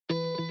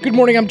Good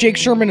morning, I'm Jake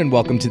Sherman, and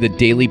welcome to the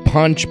Daily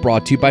Punch,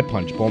 brought to you by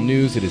Punchbowl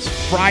News. It is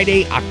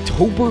Friday,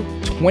 October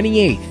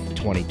 28th,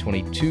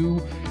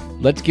 2022.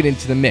 Let's get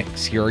into the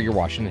mix. Here are your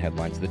Washington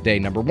headlines of the day.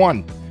 Number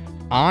one,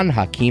 on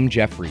Hakeem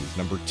Jeffries.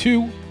 Number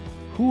two,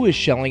 who is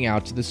shelling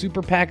out to the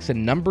super PACs?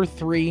 And number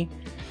three,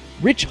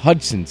 Rich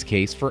Hudson's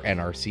case for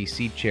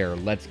NRCC chair.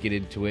 Let's get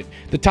into it.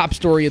 The top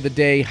story of the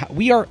day,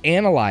 we are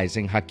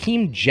analyzing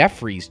Hakeem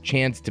Jeffries'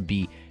 chance to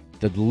be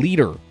the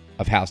leader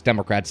of House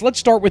Democrats. Let's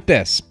start with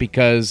this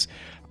because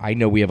I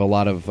know we have a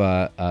lot of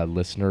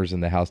listeners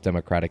in the House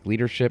Democratic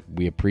leadership.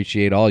 We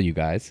appreciate all you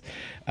guys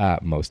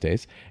most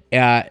days.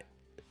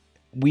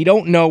 We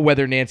don't know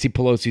whether Nancy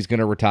Pelosi is going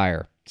to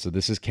retire. So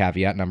this is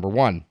caveat number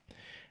one.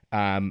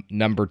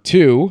 Number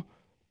two,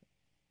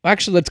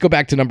 actually, let's go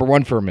back to number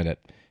one for a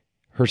minute.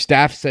 Her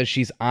staff says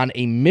she's on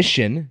a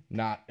mission,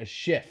 not a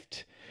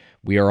shift.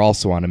 We are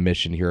also on a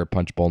mission here at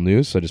Punchbowl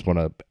News, so I just want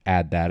to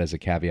add that as a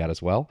caveat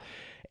as well.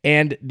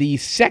 And the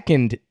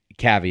second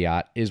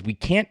caveat is we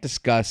can't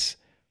discuss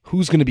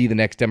who's going to be the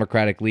next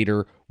Democratic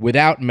leader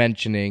without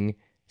mentioning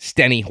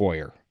Steny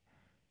Hoyer.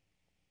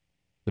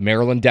 The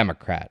Maryland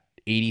Democrat,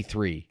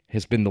 83,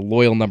 has been the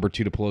loyal number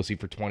two to Pelosi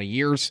for 20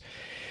 years.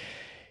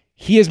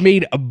 He has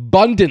made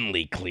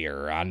abundantly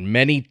clear on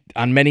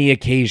many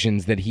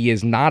occasions that he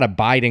is not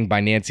abiding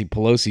by Nancy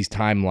Pelosi's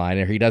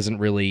timeline, or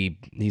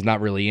he's not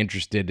really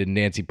interested in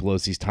Nancy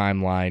Pelosi's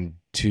timeline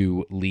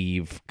to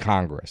leave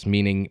Congress,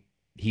 meaning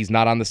he's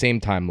not on the same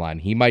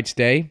timeline. He might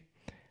stay.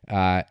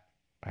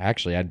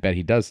 Actually, I'd bet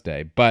he does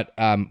stay, but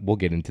we'll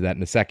get into that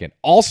in a second.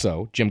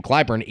 Also, Jim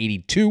Clyburn,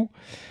 82,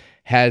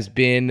 has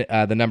been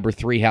the number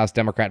three House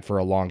Democrat for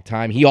a long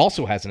time. He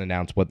also hasn't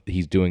announced what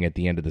he's doing at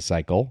the end of the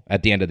cycle,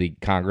 at the end of the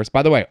Congress.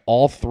 By the way,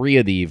 all three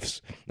of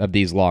these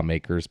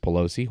lawmakers,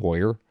 Pelosi,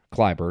 Hoyer,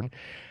 Clyburn,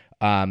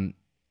 are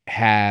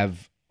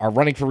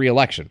running for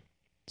re-election.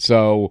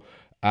 So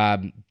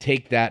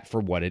take that for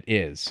what it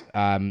is.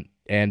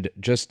 And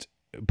just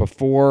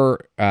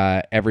before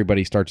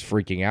everybody starts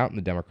freaking out in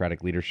the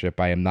Democratic leadership,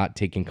 I am not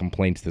taking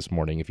complaints this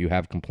morning. If you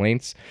have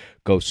complaints,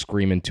 go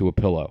scream into a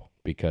pillow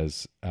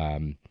because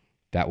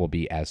that will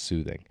be as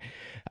soothing.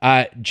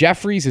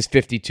 Jeffries is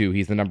 52.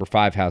 He's the number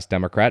five House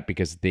Democrat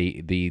because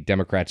the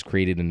Democrats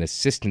created an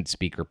assistant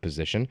speaker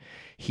position.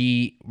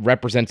 He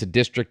represents a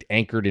district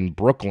anchored in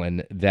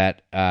Brooklyn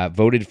that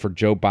voted for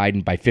Joe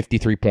Biden by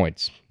 53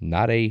 points.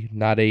 Not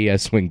a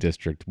swing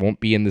district. Won't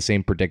be in the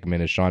same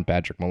predicament as Sean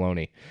Patrick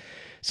Maloney.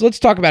 So let's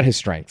talk about his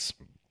strengths.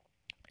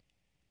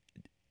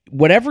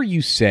 Whatever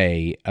you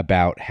say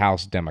about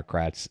House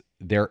Democrats,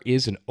 there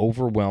is an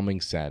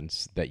overwhelming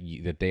sense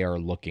that they are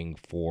looking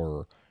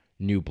for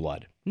new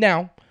blood.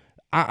 Now,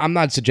 I'm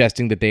not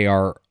suggesting that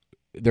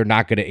they're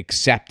not going to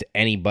accept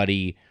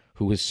anybody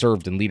who has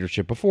served in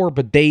leadership before,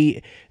 but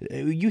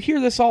you hear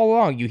this all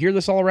along. You hear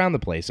this all around the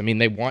place. I mean,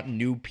 they want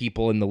new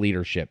people in the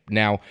leadership.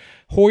 Now,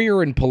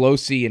 Hoyer and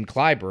Pelosi and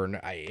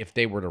Clyburn, if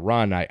they were to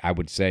run, I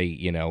would say,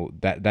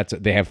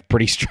 they have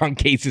pretty strong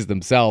cases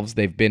themselves.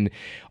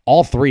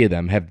 All three of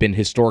them have been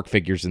historic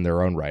figures in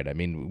their own right. I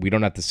mean, we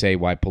don't have to say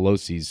why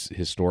Pelosi's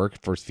historic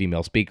first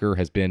female speaker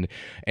has been,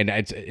 and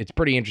it's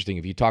pretty interesting.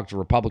 If you talk to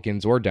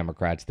Republicans or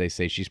Democrats, they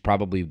say she's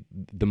probably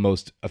the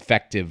most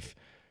effective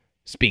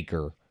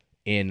speaker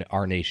in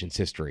our nation's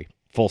history.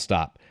 Full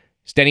stop.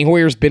 Steny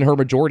Hoyer's been her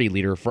majority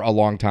leader for a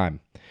long time.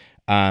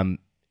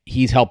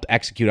 He's helped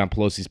execute on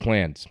Pelosi's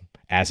plans,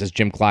 as has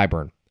Jim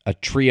Clyburn, a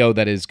trio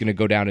that is going to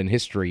go down in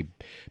history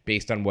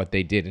based on what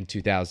they did in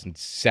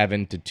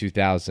 2007 to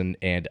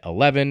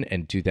 2011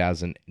 and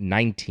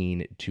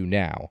 2019 to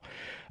now.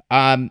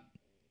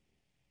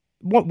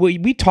 What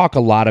we talk a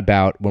lot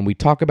about when we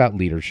talk about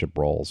leadership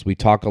roles, we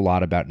talk a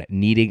lot about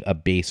needing a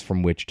base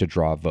from which to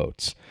draw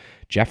votes.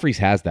 Jeffries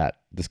has that.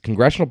 This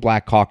Congressional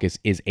Black Caucus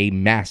is a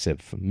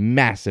massive,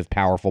 massive,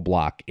 powerful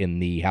block in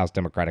the House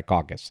Democratic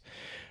Caucus.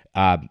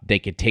 They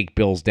could take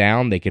bills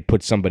down. They could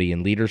put somebody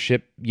in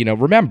leadership.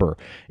 Remember,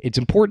 it's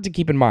important to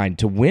keep in mind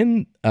to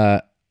win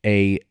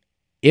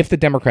if the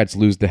Democrats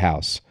lose the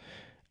House,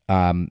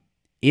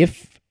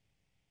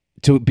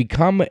 to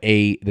become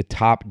the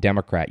top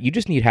Democrat, you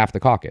just need half the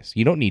caucus.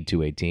 You don't need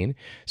 218.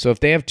 So if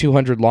they have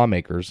 200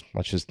 lawmakers,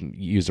 let's just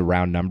use a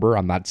round number.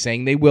 I'm not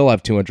saying they will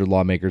have 200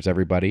 lawmakers,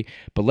 everybody,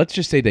 but let's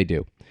just say they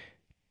do.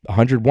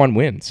 101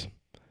 wins.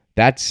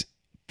 That's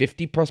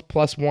 50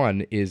 plus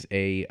one is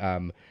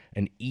an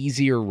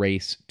easier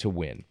race to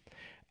win.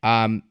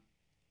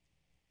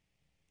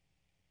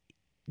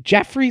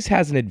 Jeffries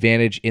has an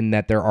advantage in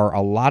that there are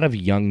a lot of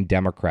young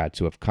Democrats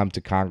who have come to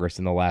Congress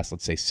in the last,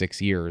 let's say,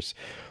 6 years,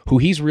 who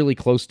he's really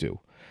close to.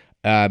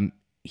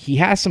 He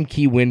has some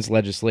key wins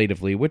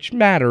legislatively, which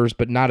matters,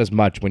 but not as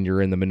much when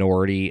you're in the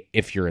minority,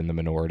 if you're in the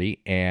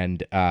minority,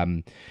 and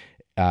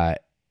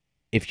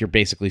if you're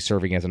basically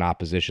serving as an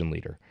opposition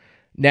leader.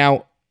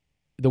 Now,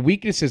 the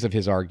weaknesses of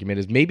his argument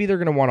is maybe they're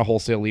going to want a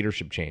wholesale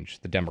leadership change,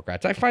 the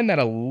Democrats. I find that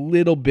a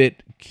little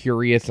bit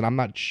curious, and I'm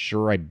not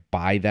sure I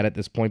buy that at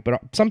this point,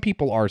 but some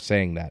people are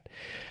saying that.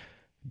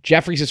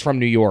 Jeffries is from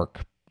New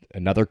York,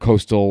 another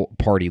coastal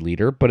party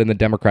leader, but in the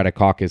Democratic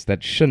caucus,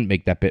 that shouldn't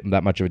make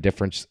that much of a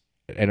difference.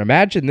 And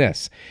imagine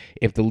this,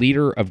 if the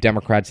leader of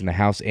Democrats in the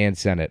House and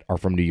Senate are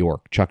from New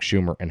York, Chuck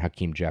Schumer and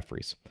Hakeem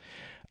Jeffries.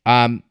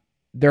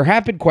 There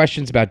have been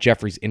questions about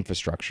Jeffries'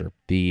 infrastructure,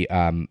 the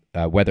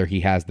whether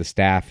he has the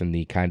staff and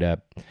the kind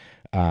of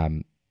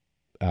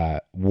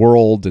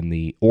world and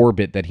the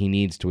orbit that he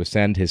needs to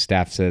ascend. His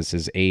staff says,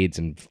 his aides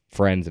and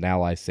friends and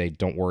allies say,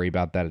 don't worry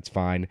about that, it's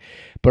fine.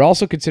 But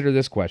also consider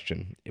this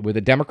question. With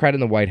a Democrat in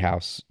the White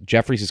House,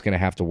 Jeffries is going to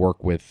have to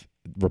work with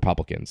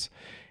Republicans.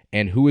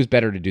 And who is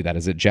better to do that?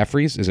 Is it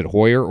Jeffries? Is it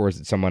Hoyer? Or is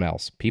it someone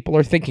else? People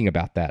are thinking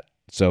about that.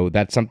 So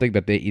that's something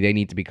that they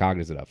need to be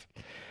cognizant of.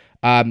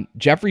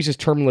 Jeffries is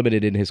term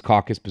limited in his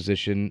caucus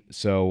position,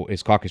 so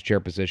his caucus chair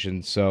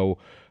position. So,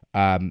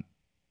 and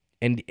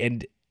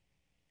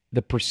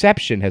the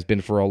perception has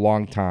been for a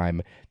long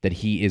time that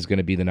he is going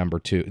to be the number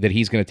two, that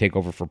he's going to take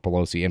over for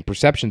Pelosi. And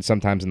perception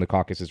sometimes in the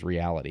caucus is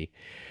reality.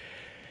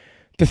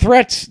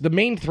 The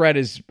main threat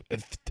is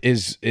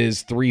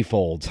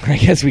threefold. I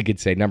guess we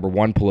could say. Number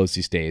one,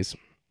 Pelosi stays.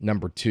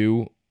 Number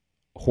two,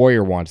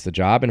 Hoyer wants the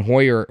job, and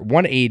Hoyer.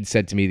 One aide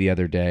said to me the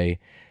other day.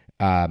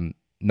 I'm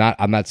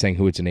not saying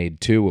who it's an aide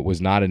to. It was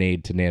not an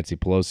aide to Nancy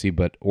Pelosi,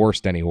 or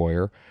Steny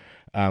Hoyer,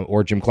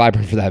 or Jim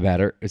Clyburn for that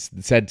matter. It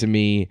said to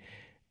me,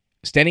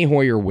 Steny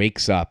Hoyer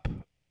wakes up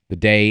the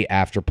day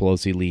after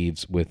Pelosi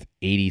leaves with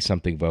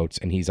 80-something votes,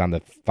 and he's on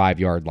the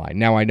 5-yard line.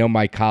 Now, I know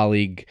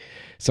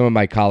some of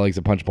my colleagues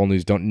at Punchbowl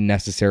News don't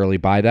necessarily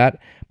buy that,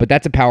 but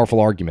that's a powerful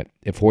argument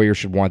if Hoyer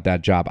should want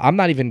that job. I'm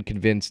not even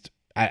convinced.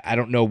 I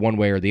don't know one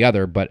way or the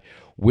other, but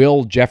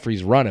will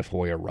Jeffries run if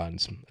Hoyer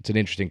runs? It's an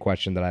interesting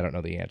question that I don't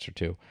know the answer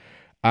to.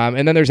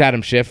 And then there's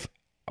Adam Schiff.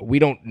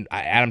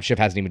 Adam Schiff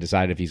hasn't even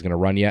decided if he's going to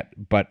run yet,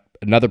 but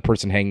another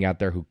person hanging out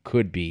there who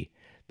could be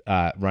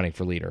running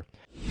for leader.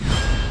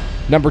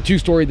 Number two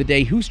story of the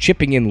day, who's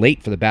chipping in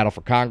late for the battle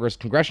for Congress?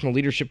 Congressional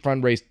Leadership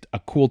Fund raised a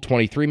cool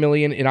 $23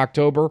 million in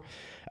October.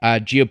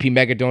 GOP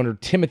mega donor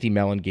Timothy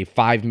Mellon gave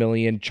 $5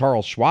 million.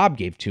 Charles Schwab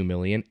gave $2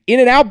 million.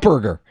 In-N-Out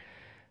Burger.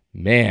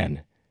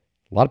 Man,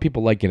 a lot of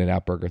people like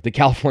In-N-Out Burger. The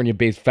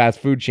California-based fast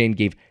food chain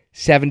gave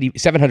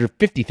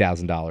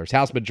 $750,000.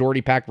 House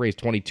Majority PAC raised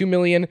 $22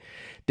 million.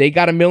 They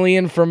got $1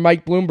 million from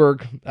Mike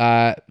Bloomberg,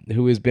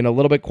 who has been a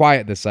little bit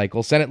quiet this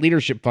cycle. Senate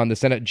Leadership Fund, the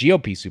Senate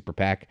GOP Super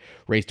PAC,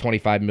 raised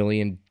 $25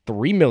 million.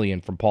 $3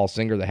 million from Paul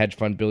Singer, the hedge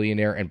fund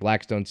billionaire, and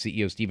Blackstone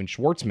CEO Steven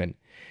Schwartzman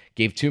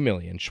gave $2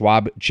 million.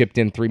 Schwab chipped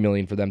in $3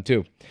 million for them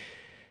too.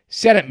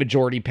 Senate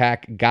Majority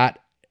PAC got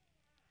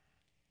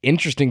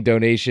interesting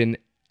donation,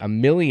 $1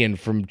 million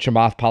from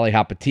Chamath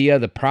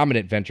Palihapitiya, the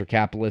prominent venture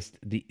capitalist.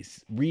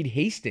 Reed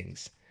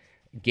Hastings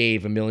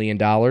gave $1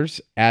 million,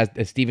 as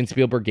Steven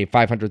Spielberg gave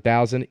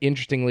 $500,000.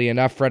 Interestingly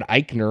enough, Fred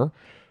Eichner,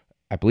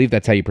 I believe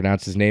that's how you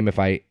pronounce his name.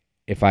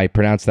 If I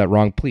pronounce that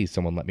wrong, please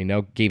someone let me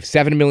know. Gave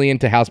 $7 million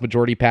to House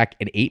Majority PAC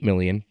and $8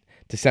 million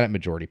to Senate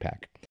Majority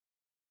PAC.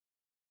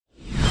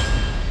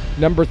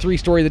 Number three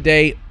story of the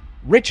day,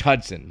 Rich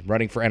Hudson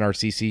running for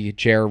NRCC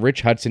chair.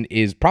 Rich Hudson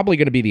is probably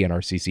going to be the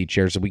NRCC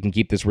chair, so we can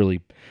keep this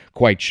really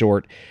quite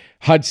short.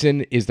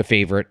 Hudson is the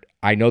favorite.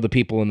 I know the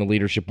people in the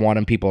leadership want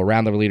him. People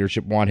around the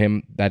leadership want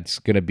him. That's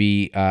going to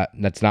be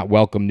that's not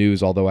welcome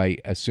news, although I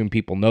assume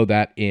people know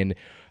that in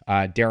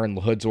Darren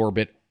LaHood's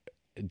orbit.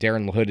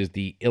 Darren LaHood is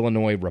the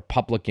Illinois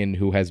Republican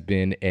who has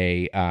been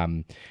a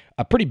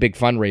pretty big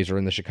fundraiser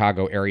in the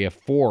Chicago area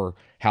for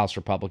House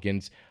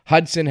Republicans.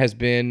 Hudson has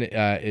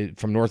been,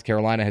 from North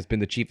Carolina, has been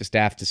the chief of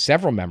staff to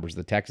several members of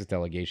the Texas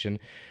delegation.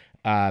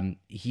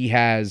 He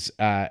has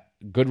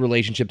good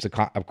relationships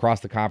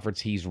across the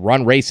conference. He's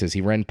run races. He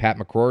ran Pat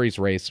McCrory's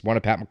race, one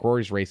of Pat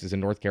McCrory's races in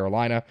North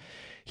Carolina.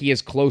 He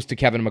is close to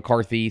Kevin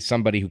McCarthy,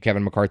 somebody who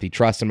Kevin McCarthy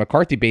trusts, and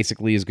McCarthy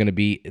basically is going to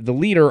be the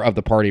leader of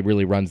the party.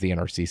 Really runs the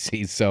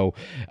NRCC. So,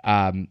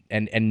 and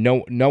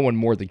no one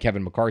more than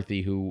Kevin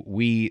McCarthy, who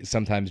we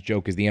sometimes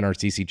joke is the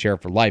NRCC chair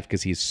for life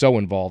because he's so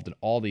involved in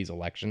all these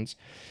elections.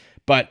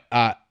 But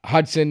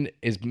Hudson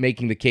is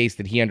making the case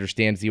that he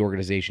understands the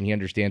organization, he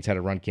understands how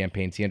to run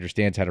campaigns, he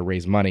understands how to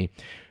raise money,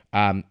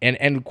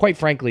 and quite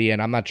frankly,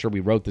 and I'm not sure we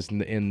wrote this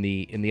in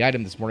the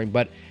item this morning,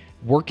 but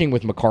working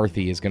with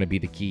McCarthy is going to be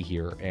the key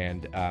here,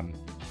 and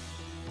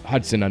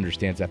Hudson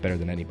understands that better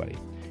than anybody.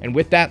 And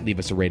with that, leave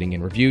us a rating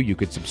and review. You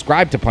could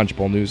subscribe to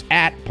Punchbowl News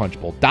at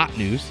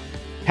punchbowl.news.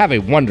 Have a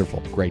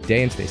wonderful, great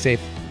day, and stay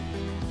safe.